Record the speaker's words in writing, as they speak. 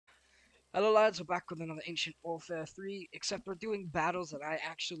Hello lads, we're back with another Ancient Warfare 3, except we're doing battles that I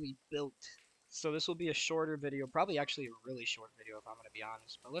actually built. So this will be a shorter video, probably actually a really short video if I'm going to be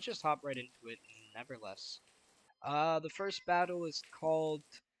honest, but let's just hop right into it nevertheless. The first battle is called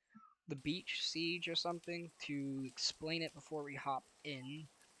the Beach Siege or something. To explain it before we hop in,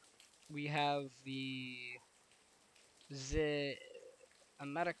 we have the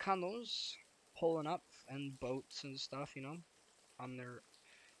Americanos pulling up and boats and stuff, you know, on their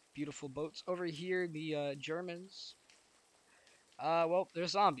beautiful boats. Over here, the Germans. Well,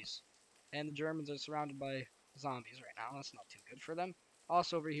 there's zombies, and the Germans are surrounded by zombies right now. That's not too good for them.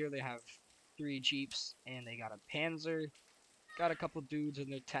 Also over here they have 3 jeeps, and they got a Panzer, got a couple dudes in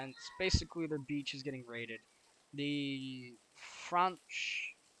their tents. Basically, their beach is getting raided. The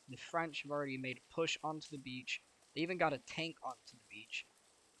French, the French have already made a push onto the beach. They even got a tank onto the beach.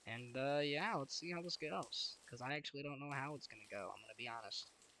 And yeah, let's see how this goes. Cause I actually don't know how it's gonna go. I'm gonna be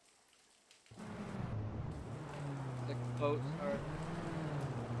honest. The boats are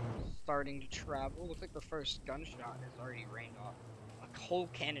starting to travel. Looks like the first gunshot has already rained off. A whole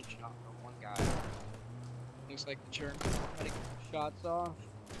cannon shot from one guy. Looks like the Germans are cutting shots off.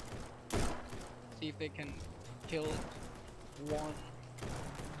 See if they can kill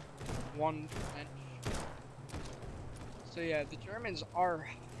one French. So yeah, the Germans are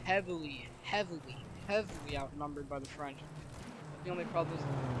heavily outnumbered by the French. The only problem is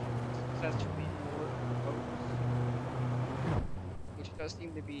successfully board the boats, which does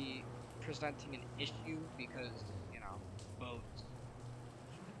seem to be presenting an issue because, you know, boats.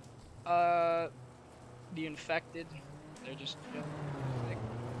 The infected, they're just chilling. Like,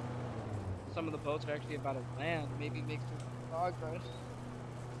 some of the boats are actually about to land. Maybe make some progress.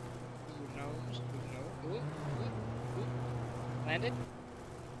 Who knows? Who knows? Ooh. Landed.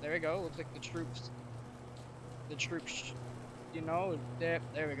 There we go. Looks like the troops, you know, there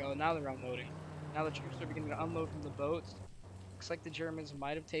we go. Now they're unloading. Now the troops are beginning to unload from the boats. Looks like the Germans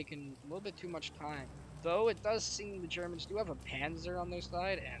might have taken a little bit too much time. Though it does seem the Germans do have a Panzer on their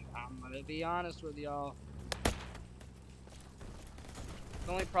side, and I'm gonna be honest with y'all.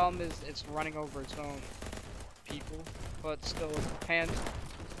 The only problem is it's running over its own people, but still, hands.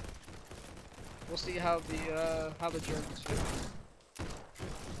 We'll see how the Germans do.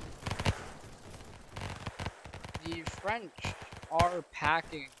 The French are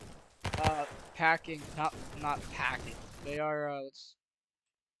packing, not packing. They are. Let's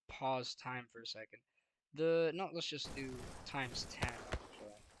pause time for a second. No, let's just do times 10.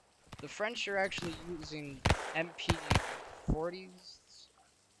 Actually, the French are actually using MP40s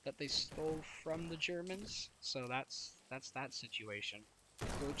that they stole from the Germans. So that's that situation.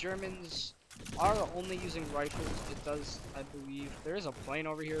 So the Germans are only using rifles. It does, I believe, there is a plane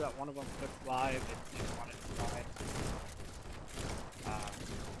over here that one of them could fly if they wanted to fly.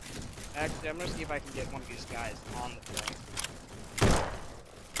 Actually, I'm gonna see if I can get one of these guys on the plane.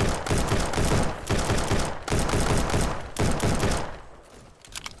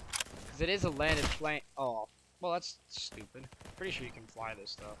 Because it is a landed plane. Oh, well, that's stupid. Pretty sure you can fly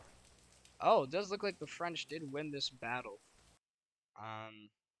this stuff. Oh, it does look like the French did win this battle.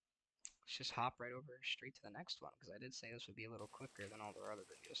 Let's just hop right over straight to the next one because I did say this would be a little quicker than all the other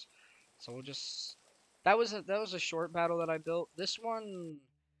videos. So we'll just that was a short battle that I built. This one,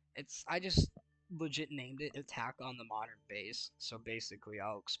 I just legit named it Attack on the Modern Base. So basically,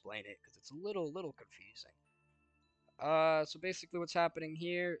 I'll explain it because it's a little confusing. So basically, what's happening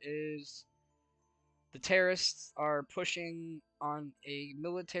here is the terrorists are pushing on a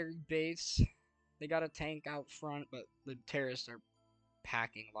military base. They got a tank out front, but the terrorists are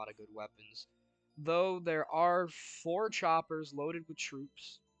packing a lot of good weapons. Though there are 4 choppers loaded with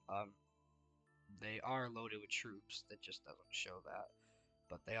troops. Um, they are loaded with troops. That just doesn't show that,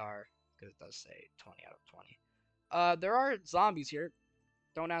 but they are because it does say 20 out of 20. There are zombies here.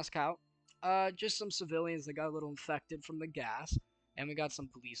 Don't ask how. Just some civilians that got a little infected from the gas, and we got some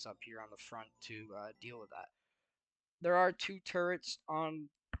police up here on the front to deal with that. There are 2 turrets on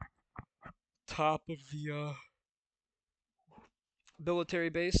top of the military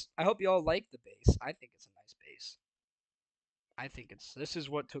base. I hope you all like the base. I think it's a nice base. I think this is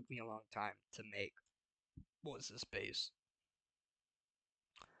what took me a long time to make. What was this base?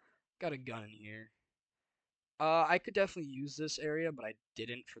 Got a gun in here. I could definitely use this area, but I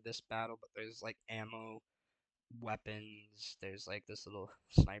didn't for this battle. But there's like ammo, weapons. There's like this little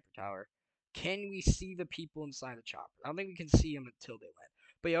sniper tower. Can we see the people inside the chopper? I don't think we can see them until they land.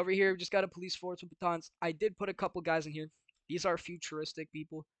 But yeah, over here, we just got a police force with batons. I did put a couple guys in here. These are futuristic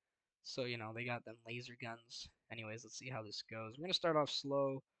people. So, you know, they got them laser guns. Anyways, let's see how this goes. We're going to start off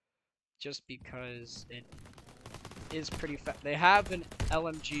slow just because it is pretty fast. They have an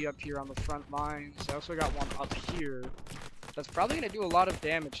LMG up here on the front lines. I also got one up here. That's probably going to do a lot of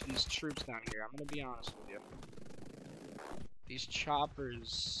damage to these troops down here. I'm going to be honest with you. These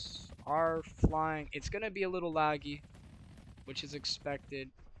choppers are flying. It's going to be a little laggy, which is expected.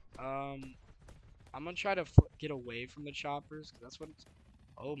 I'm going to try to get away from the choppers, because that's what it's...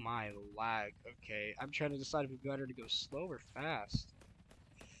 Oh my, lag. Okay, I'm trying to decide if it's better to go slow or fast.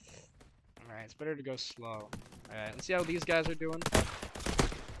 Alright, it's better to go slow. Alright, let's see how these guys are doing.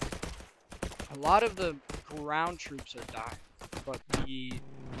 A lot of the ground troops are dying, but the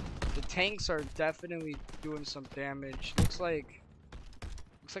tanks are definitely doing some damage. Looks like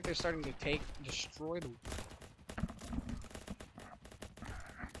they're starting to destroy the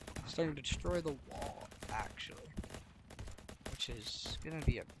wall, actually, which is gonna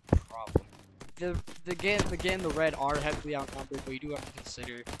be a problem. Again, the red are heavily outnumbered, but you do have to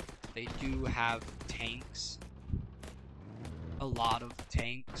consider they do have tanks. A lot of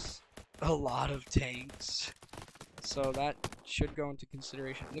tanks. So that should go into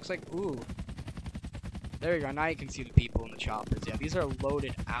consideration. Looks like, ooh. There you go, now you can see the people in the choppers. Yeah, these are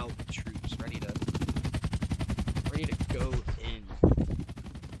loaded out troops, ready to go in.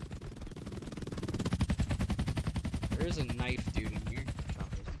 There is a knife dude in here.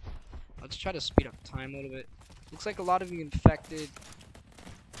 Let's try to speed up time a little bit. Looks like a lot of the infected...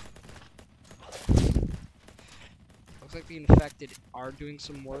 Looks like the infected are doing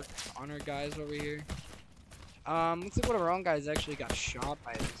some work on our guys over here. Looks like one of our own guys actually got shot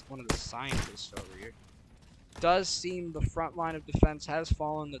by one of the scientists over here. Does seem the front line of defense has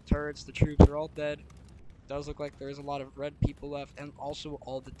fallen. The turrets, the troops are all dead. Does look like there's a lot of red people left, and also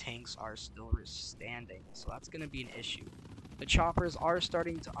all the tanks are still standing. So that's going to be an issue. The choppers are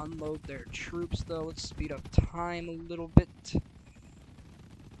starting to unload their troops, though. Let's speed up time a little bit.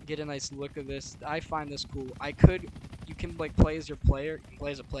 Get a nice look of this. I find this cool. You can like play as your player. You can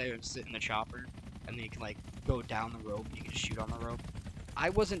play as a player and sit in the chopper, and then you can like go down the rope. And you can shoot on the rope. I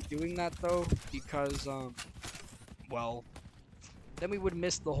wasn't doing that though because well, then we would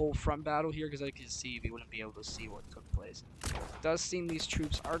miss the whole front battle here because I could see we wouldn't be able to see what took place. It does seem these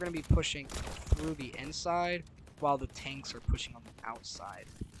troops are going to be pushing through the inside while the tanks are pushing on the outside.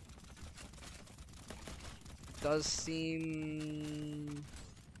 Does seem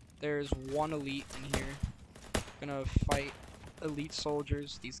there's one elite in here gonna fight elite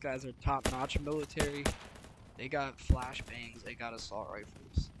soldiers. These guys are top-notch military. They got flashbangs, they got assault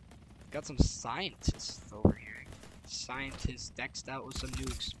rifles. Got some scientists over here. Scientists dexed out with some new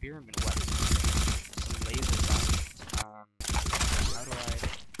experiment weapons. Some laser guns. How do I...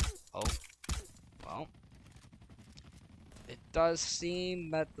 Oh. Well. It does seem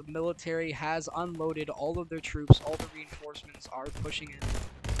that the military has unloaded all of their troops. All the reinforcements are pushing in.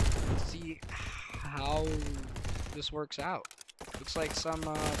 Let's see how this works out. Looks like some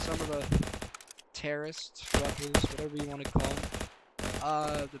of the terrorists, rebels, whatever you want to call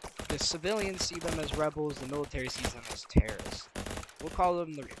them. The civilians see them as rebels, the military sees them as terrorists. We'll call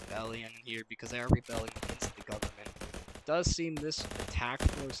them the rebellion here because they are rebelling against the government. It does seem this attack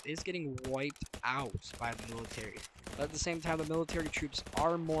force is getting wiped out by the military. But at the same time, the military troops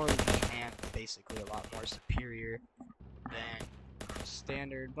are more elite and basically a lot more superior than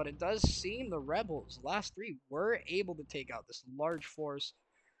standard. But it does seem the rebels, the last three, were able to take out this large force.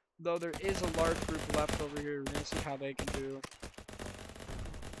 Though there is a large group left over here. We're going to see how they can do.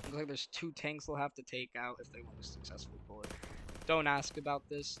 Looks like there's 2 tanks they'll have to take out if they want to successfully pull it. Don't ask about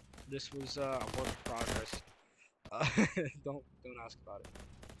this. This was a work in progress. Don't ask about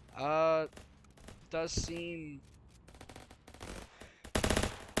it. Does seem...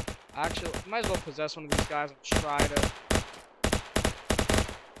 Actually, might as well possess one of these guys and try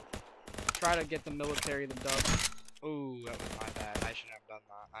to get the military the dub. Ooh, that was my bad. I shouldn't have done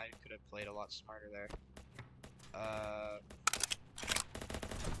that. I could have played a lot smarter there. Are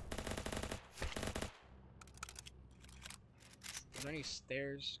there any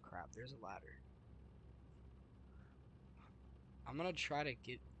stairs? Crap, there's a ladder. I'm gonna try to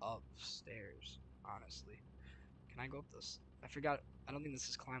get upstairs, honestly. Can I go up this? I forgot. I don't think this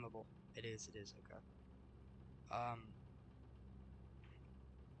is climbable. It is, okay.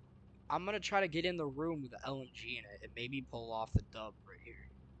 I'm gonna try to get in the room with the LMG in it and maybe pull off the dub right here.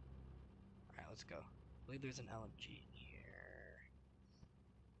 Alright, let's go. I believe there's an LMG in here.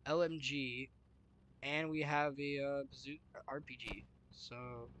 LMG, and we have a RPG.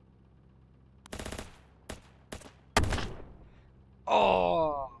 So...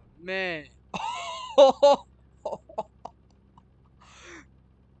 Oh, man.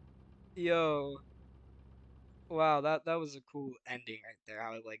 Yo. Wow, that was a cool ending right there.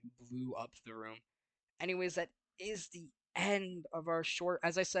 How it like blew up the room. Anyways, that is the end of our short.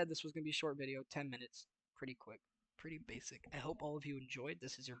 As I said, this was gonna be a short video, 10 minutes, pretty quick, pretty basic. I hope all of you enjoyed.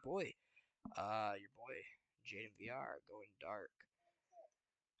 This is your boy, Jaden VR, going dark.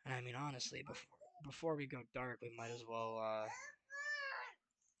 And I mean, honestly, before we go dark, we might as well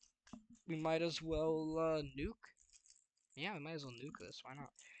nuke. Yeah, we might as well nuke this. Why not?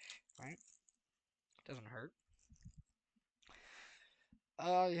 Right? Doesn't hurt.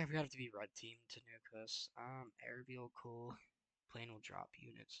 Yeah, we have to be red team to nuke this. Airville, cool. Plane will drop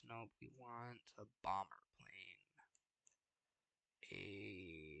units. Nope, we want a bomber plane.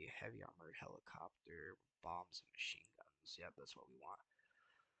 A heavy armored helicopter, bombs and machine guns. Yep, that's what we want.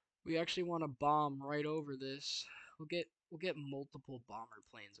 We actually want to bomb right over this. We'll get multiple bomber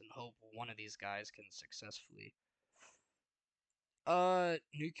planes and hope one of these guys can successfully.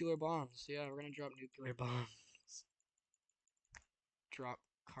 Nuclear bombs. Yeah, we're gonna drop nuclear bombs. Drop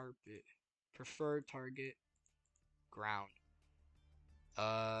carpet. Preferred target. Ground.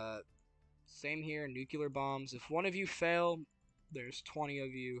 Same here. Nuclear bombs. If one of you fail, there's 20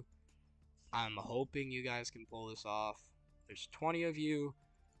 of you. I'm hoping you guys can pull this off. There's 20 of you.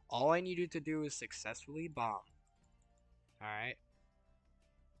 All I need you to do is successfully bomb. Alright?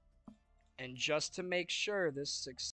 And just to make sure this